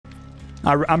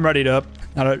I'm ready to up.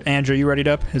 Andrew, you ready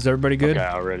to up? Is everybody good? Okay,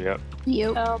 I'm ready up.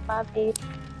 You. Oh, my baby.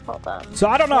 Hold on. So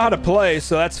I don't know how to play,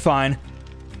 so that's fine.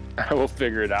 I will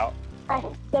figure it out.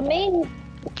 The main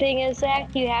thing is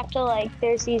that you have to, like,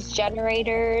 there's these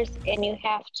generators, and you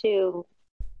have to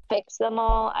fix them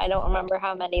all. I don't remember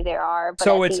how many there are. But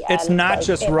So at it's the end, not like,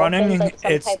 just it running. opens,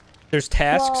 like, It's there's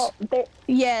tasks. Well,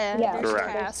 Yeah, yeah, there's Correct.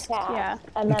 tasks. tasks. Yeah.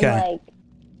 And then Okay. like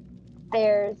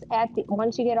there's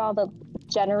once you get all the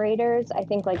generators, I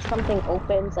think like something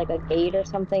opens, like a gate or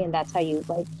something, and that's how you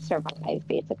like survive.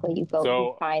 Basically, you go So-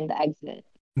 and find the exit.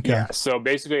 Okay. Yeah. So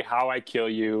basically, how I kill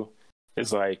you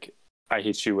is like I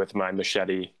hit you with my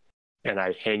machete, and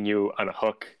I hang you on a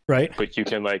hook. Right. But you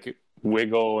can like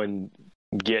wiggle and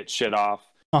get shit off.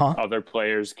 Other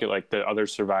players can, like the other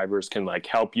survivors, can like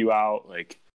help you out,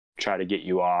 like try to get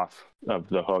you off of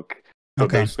the hook. But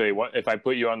Okay. basically, what if I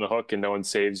put you on the hook and no one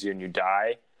saves you and you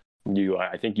die?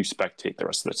 I think you spectate the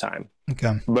rest of the time.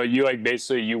 Okay. But you like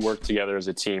basically you work together as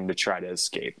a team to try to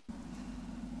escape.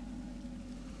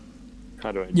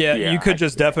 How do I? Yeah, you could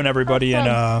just deafen everybody in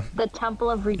The Temple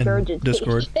of Regurgitation.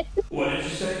 Discord. What did you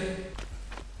say?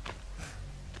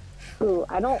 Ooh,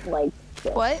 I don't like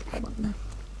this. What?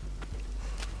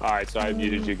 All right, so I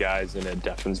muted you guys and it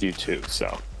deafens you too.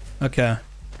 So Okay.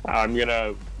 I'm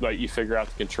gonna let you figure out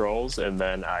the controls and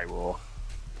then I will.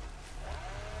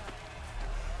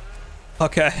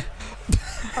 Okay.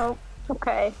 Oh,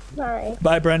 okay. All right.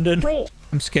 Bye, Brendan. Wait.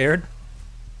 I'm scared.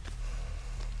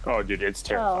 Oh, dude, it's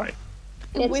terrifying.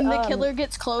 It's, When the killer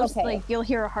gets close, okay. like you'll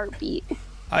hear a heartbeat.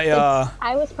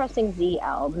 I was pressing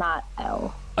ZL, not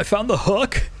L. I found the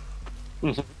hook.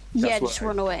 Yeah, what just I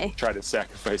run away. Try to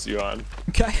sacrifice you on.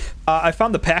 Okay. I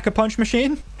found the pack-a-punch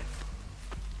machine.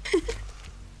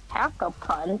 Pack a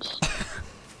punch.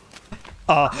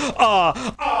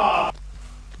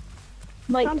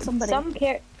 Like Found somebody. some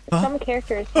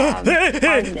characters have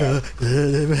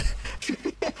hardness.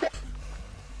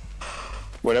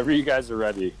 Whenever you guys are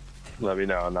ready, let me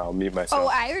know and I'll mute myself. Oh,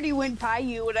 I already went by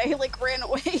you and I like ran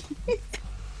away.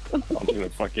 I'm gonna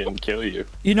fucking kill you.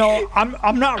 You know,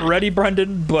 I'm not ready,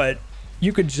 Brendan, but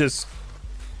you could just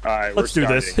All right, let's we're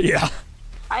do this. starting. Yeah.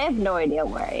 I have no idea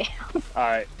where I am. All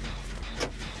right.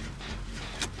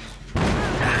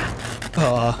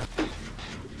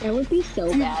 It would be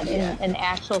so bad in an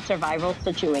actual survival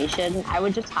situation. I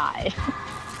would just hide.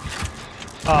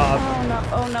 Oh no,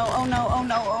 oh no, oh no, oh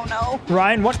no, oh no.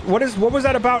 Ryan, what was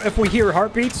that about? If we hear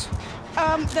heartbeats,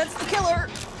 That's the killer.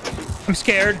 I'm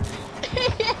scared.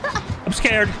 I'm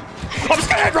scared. I'm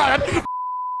scared, Ryan.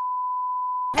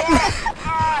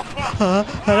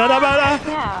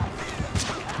 Yeah.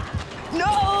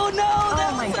 No, no,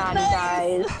 Oh my god,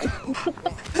 you guys.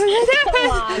 Come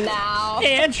on now.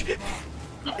 Ange.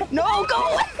 no,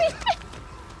 go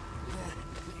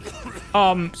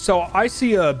away. So I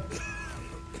see a.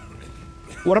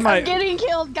 What am I'm getting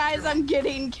killed, guys. I'm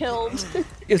getting killed.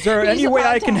 Is there any way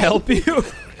about I to can hang. help you?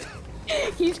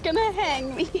 He's gonna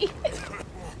hang me.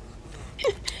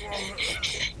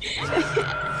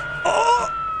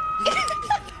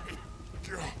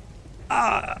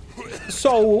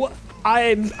 So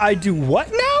I do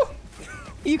what now?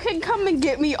 You can come and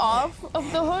get me off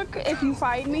of the hook if you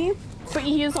find me, but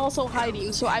he is also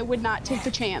hiding, so I would not take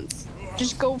the chance.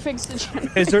 Just go fix the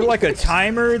generator. Is there like a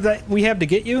timer that we have to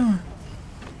get you?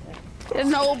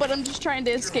 No, but I'm just trying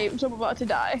to escape, so I'm about to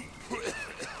die. I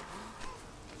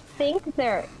think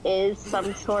there is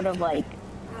some sort of like,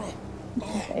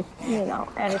 you know,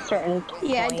 at a certain point.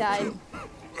 Yeah, I died.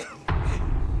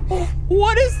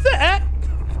 What is that?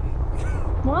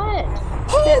 What?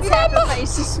 Oh, That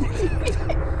sacrifices me.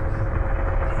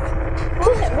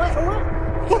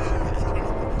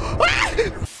 What?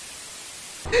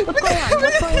 What's going on?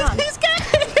 What's going on? He's got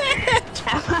it!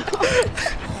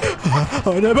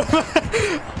 Oh, never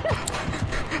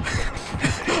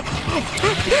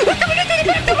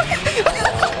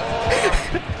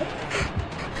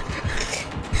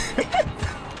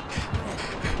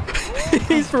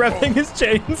He's revving his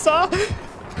chainsaw.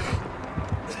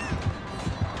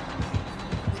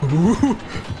 Ooh.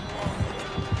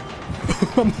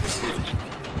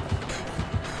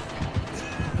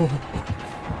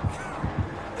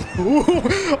 Ooh.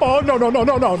 Oh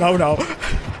no.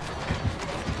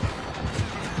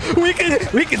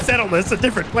 We can settle this a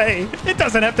different way. It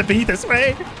doesn't have to be this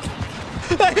way.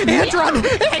 Andron!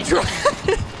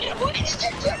 What did you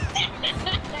do?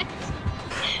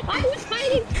 I was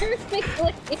hiding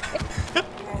perfectly.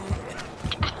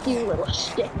 You little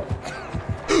shit.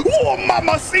 Oh,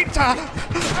 mamacita!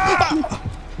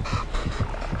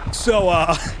 So,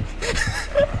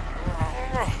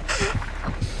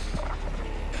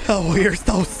 Oh, you're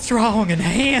so strong and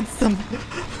handsome.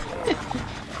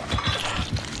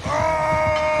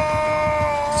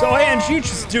 So, Ange, you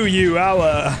just do you.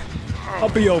 I'll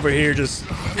be over here just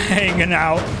hanging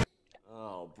out.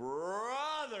 Oh,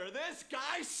 brother, this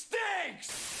guy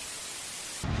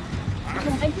stinks!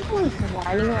 I just was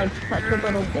whining like such a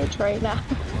little bitch right now.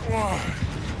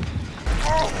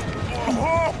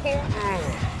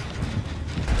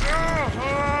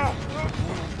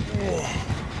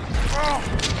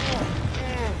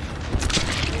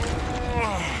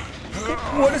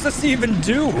 What does this even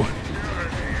do?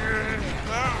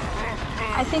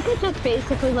 I think it just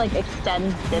basically like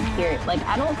extends the period. Like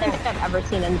I don't think I've ever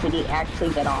seen anybody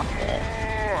actually get off it.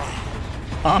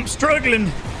 I'm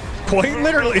struggling, quite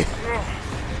literally.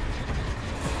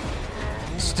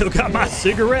 Still got my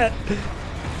cigarette.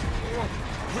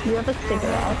 You have a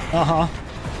cigarette? Uh-huh.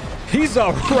 He's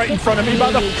right in front of me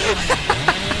by the...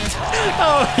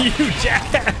 Oh, you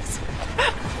jackass.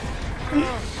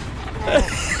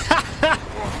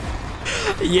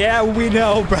 Yeah, we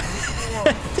know, bro.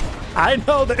 I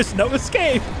know there's no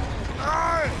escape.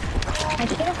 I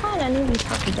can't find any of these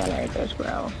fucking generators,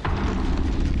 bro.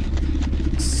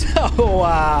 So,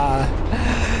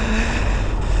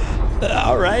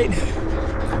 all right.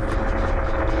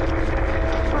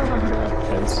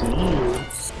 Let's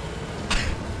see.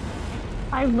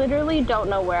 I literally don't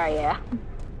know where I am.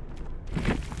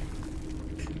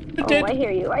 Oh, I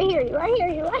hear you. I hear you. I hear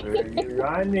you. I hear you.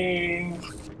 Running.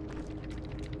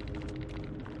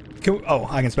 Can we, oh,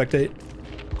 I can spectate.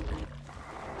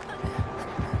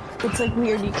 It's like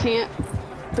weird. You can't,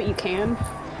 but you can.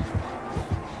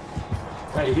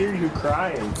 I hear you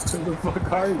crying. Who the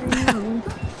fuck are you?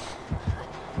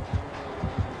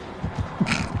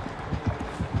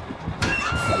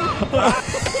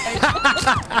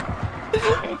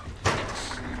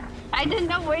 I didn't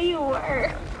know where you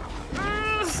were.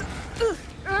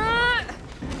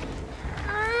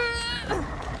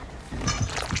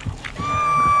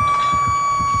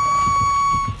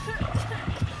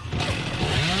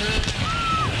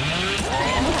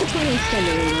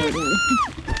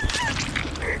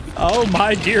 Oh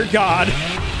my dear God.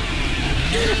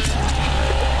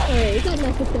 Alright, is that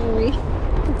necessary?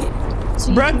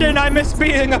 Brendan, I miss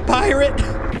being a pirate.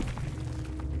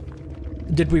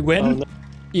 Did we win? Oh, no.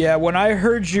 Yeah, when I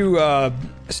heard you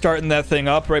starting that thing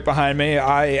up right behind me,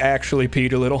 I actually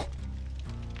peed a little.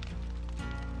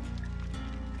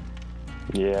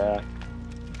 Yeah.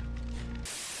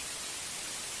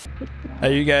 Are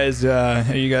you guys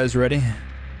ready?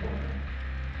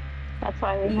 That's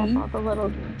why we have all the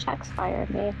little checks fired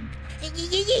me.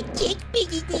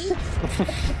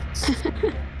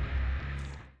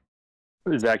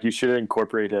 Zach, you should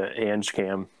incorporate an Ange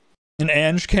cam. An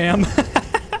Ange cam?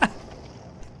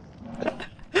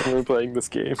 We're playing this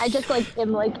game. I just like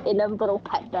am like in a little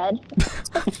pet bed.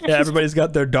 Yeah, everybody's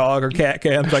got their dog or cat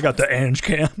cams. I got the Ange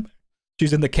cam.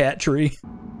 She's in the cat tree.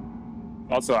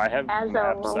 Also, I have As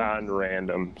maps always. on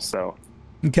random, so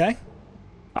Okay.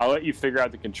 I'll let you figure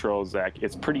out the controls, Zach.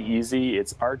 It's pretty easy.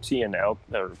 It's RT and L.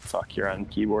 Or fuck, you're on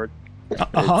keyboard.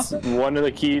 It's one of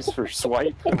the keys for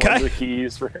swipe. And Okay. One of the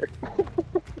keys for.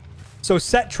 So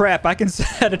set trap. I can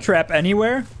set a trap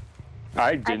anywhere.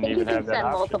 I I didn't think you even can have that set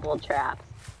option. multiple traps.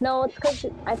 No, it's because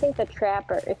I think the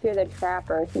trapper, if you're the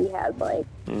trapper, he has like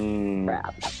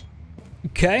traps.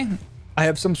 Okay. I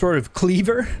have some sort of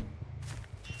cleaver.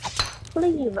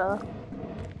 Cleaver.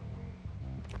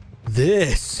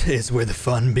 This is where the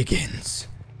fun begins.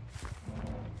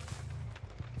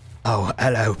 Oh,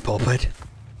 hello, Pulpit.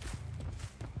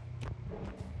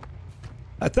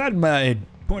 I thought my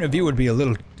point of view would be a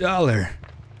little duller.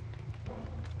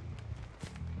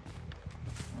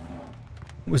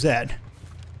 What was that?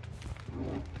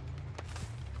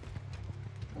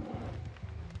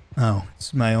 Oh,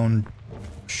 it's my own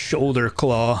shoulder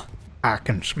claw. I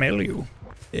can smell you.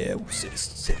 Yeah, what's this?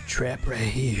 Set a trap right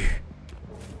here.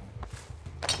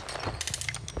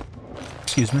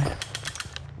 Excuse me.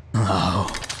 Oh.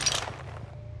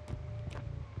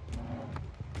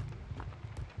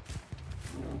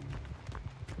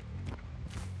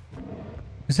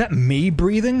 Is that me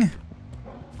breathing?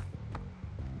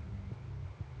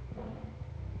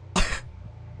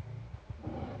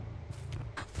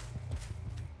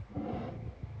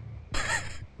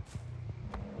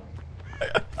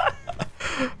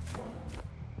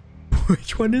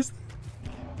 Which one is that?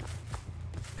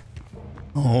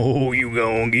 Oh, you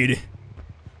gon' get it.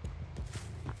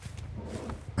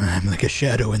 I'm like a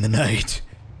shadow in the night.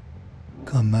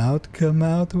 Come out,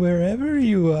 wherever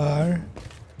you are.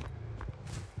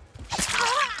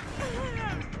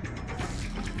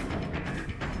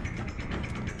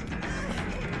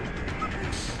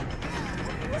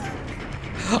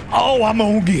 Oh, I'm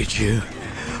gonna get you.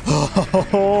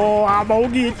 Oh, I'm gonna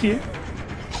get you.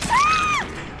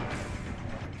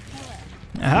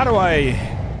 How do I...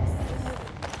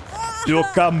 You'll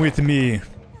come with me.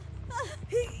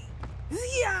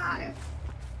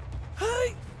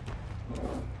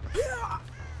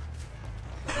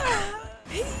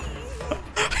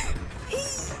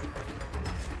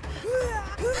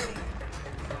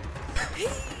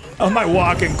 Am I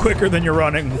walking quicker than you're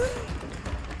running?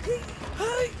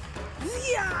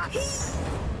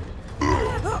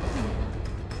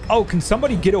 Oh, can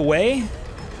somebody get away?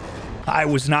 I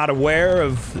was not aware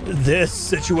of this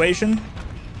situation.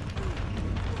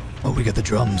 Oh, we got the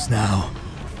drums now.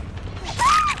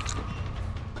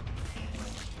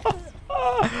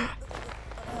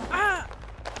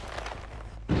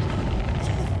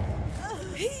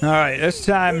 All right, this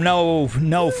time, no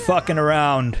fucking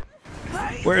around.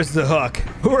 Where's the hook?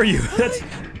 Who are you?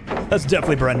 That's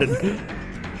definitely Brendan.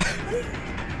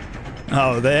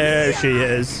 Oh, there she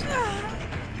is.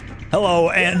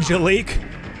 Hello, Angelique.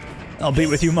 I'll be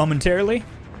with you momentarily.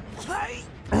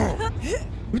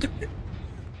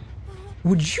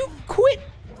 Would you quit?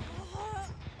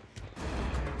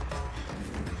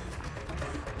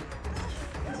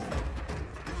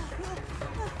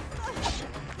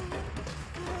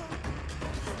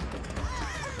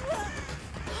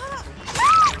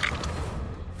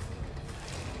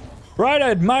 Right,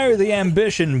 I admire the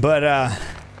ambition, but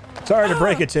sorry to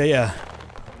break it to you.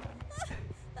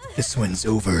 This one's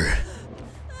over.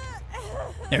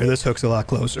 There, this hook's a lot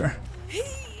closer.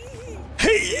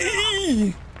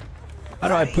 Hey! How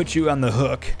do I put you on the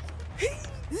hook?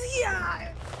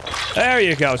 There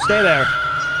you go, stay there.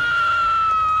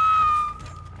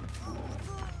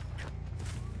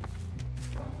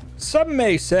 Some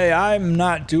may say I'm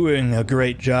not doing a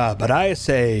great job, but I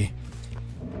say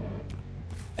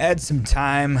add some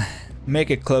time, make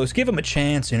it close, give him a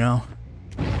chance, you know.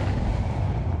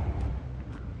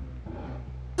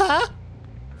 Huh?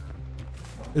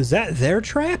 Is that their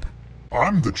trap?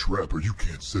 I'm the trapper, you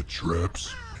can't set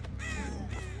traps.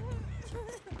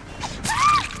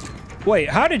 Wait,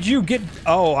 how did you get...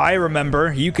 Oh, I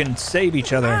remember. You can save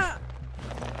each other.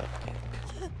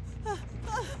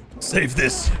 Save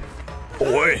this,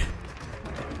 boy.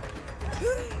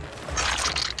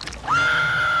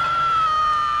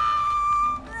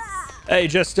 Hey,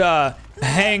 just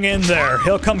hang in there.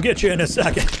 He'll come get you in a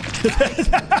second.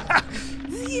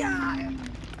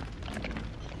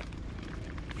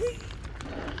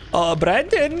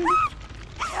 Brandon,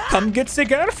 come get the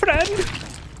girlfriend.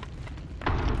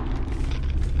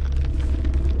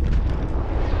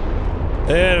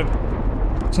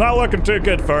 It's not looking too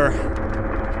good for her.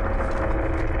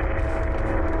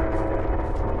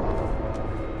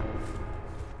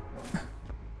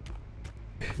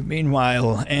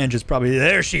 Meanwhile, Ange is probably...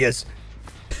 There she is!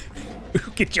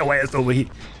 Get your ass over here.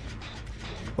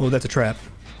 Oh, that's a trap.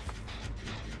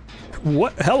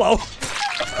 What? Hello?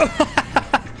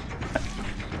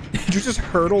 Did you just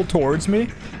hurtle towards me?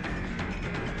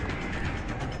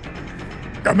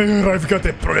 Come here, I've got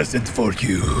a present for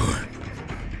you.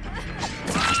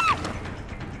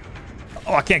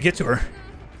 Oh, I can't get to her.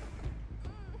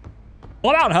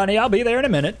 Hold on, honey, I'll be there in a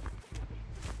minute.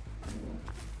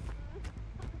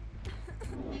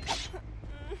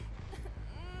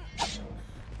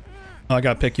 Oh, I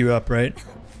gotta pick you up, right?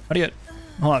 How do you...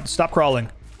 Hold on, stop crawling.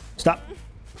 Stop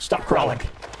crawling.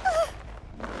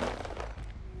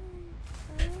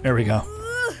 There we go.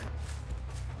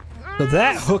 So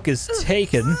that hook is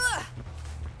taken.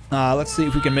 Let's see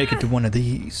if we can make it to one of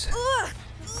these.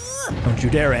 Don't you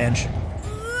dare, Ange.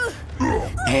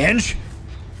 Ange?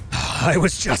 I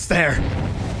was just there.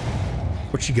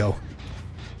 Where'd she go?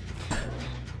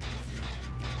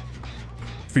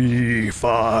 Fee,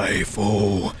 fi,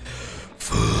 fo,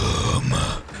 fum.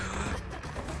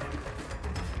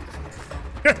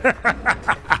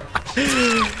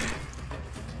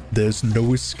 There's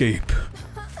no escape.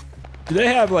 Do they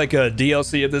have like a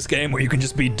DLC of this game where you can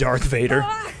just be Darth Vader?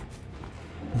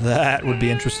 That would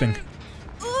be interesting.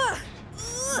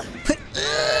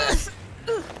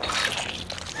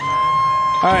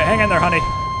 Alright, hang in there, honey.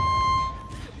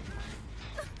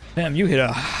 Damn, you hit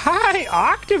a high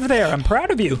octave there. I'm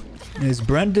proud of you. Is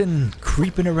Brendan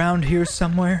creeping around here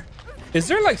somewhere? Is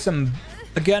there like some...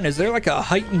 Again, is there like a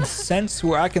heightened sense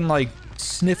where I can like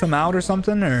sniff him out or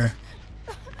something, or...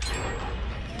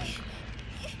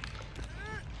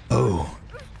 Oh.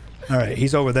 Alright,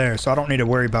 he's over there, so I don't need to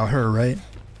worry about her, right?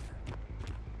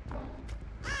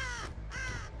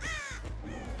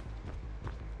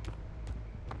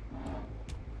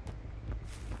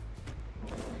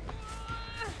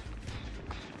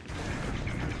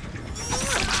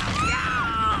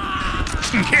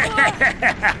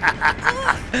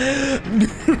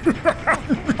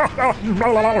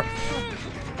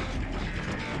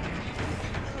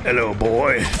 Hello,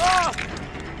 boy.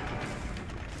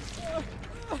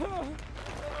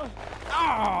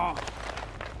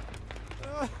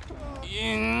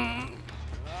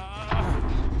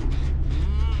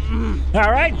 All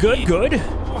right, good, good.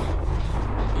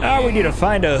 Now we need to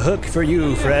find a hook for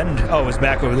you, friend. Oh, it's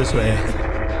back over this way.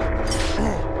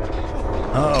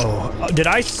 Oh, did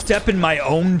I step in my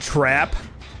own trap?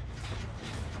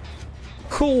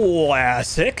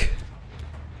 Classic.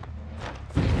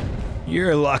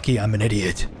 You're lucky I'm an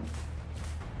idiot.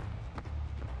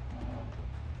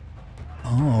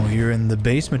 Oh, you're in the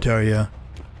basement area.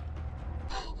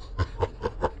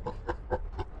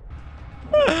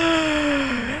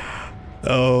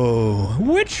 Oh,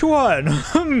 which one?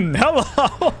 Hello.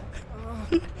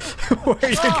 Where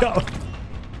you go?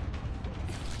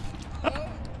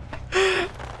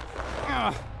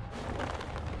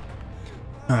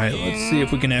 All right, let's see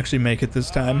if we can actually make it this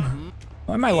time.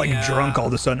 Why am I like drunk all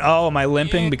of a sudden? Oh, am I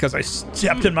limping because I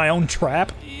stepped in my own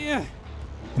trap?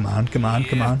 Come on, come on,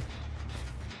 come on.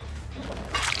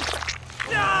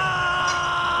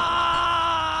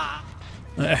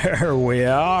 There we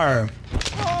are.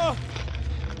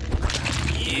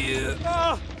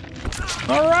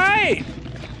 All right.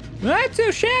 Not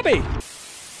too shabby.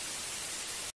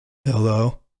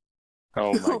 Hello.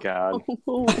 Oh my god.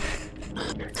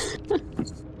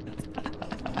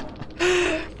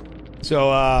 So,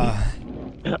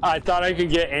 I thought I could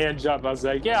get Ange up. I was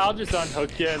like, yeah, I'll just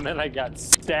unhook you, and then I got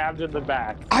stabbed in the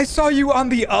back. I saw you on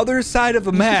the other side of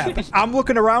the map. I'm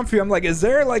looking around for you. I'm like, is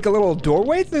there like a little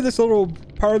doorway through this little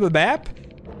part of the map?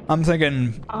 I'm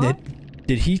thinking,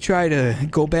 did he try to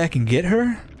go back and get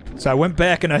her? So I went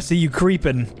back and I see you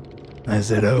creeping. I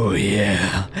said, oh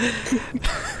yeah.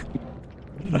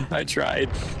 I tried.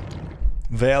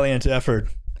 Valiant effort.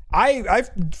 I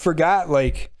forgot,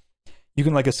 like, you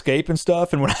can like escape and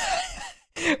stuff, and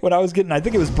when I was getting, I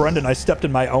think it was Brendan, I stepped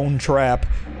in my own trap.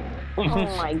 Oh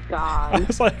my god. I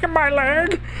was like, my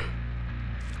leg.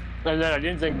 And then I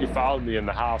didn't think you followed me in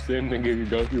the house. I didn't think you could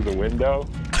go through the window.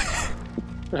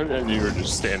 And then you were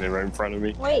just standing right in front of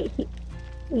me. Wait.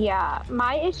 Yeah,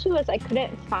 my issue is I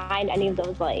couldn't find any of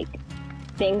those like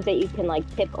things that you can like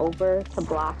tip over to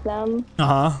block them.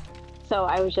 Uh-huh. So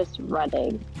I was just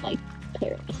running like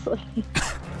carelessly.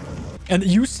 And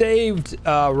you saved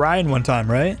Ryan one time,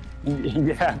 right?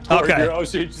 Yeah, poor Okay. girl.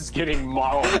 She was just getting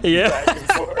mauled Yeah. back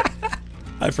and forth.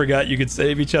 I forgot you could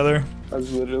save each other. I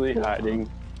was literally hiding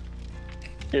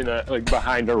in a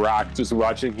behind a rock, just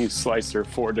watching you slice her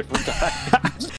 4 different times.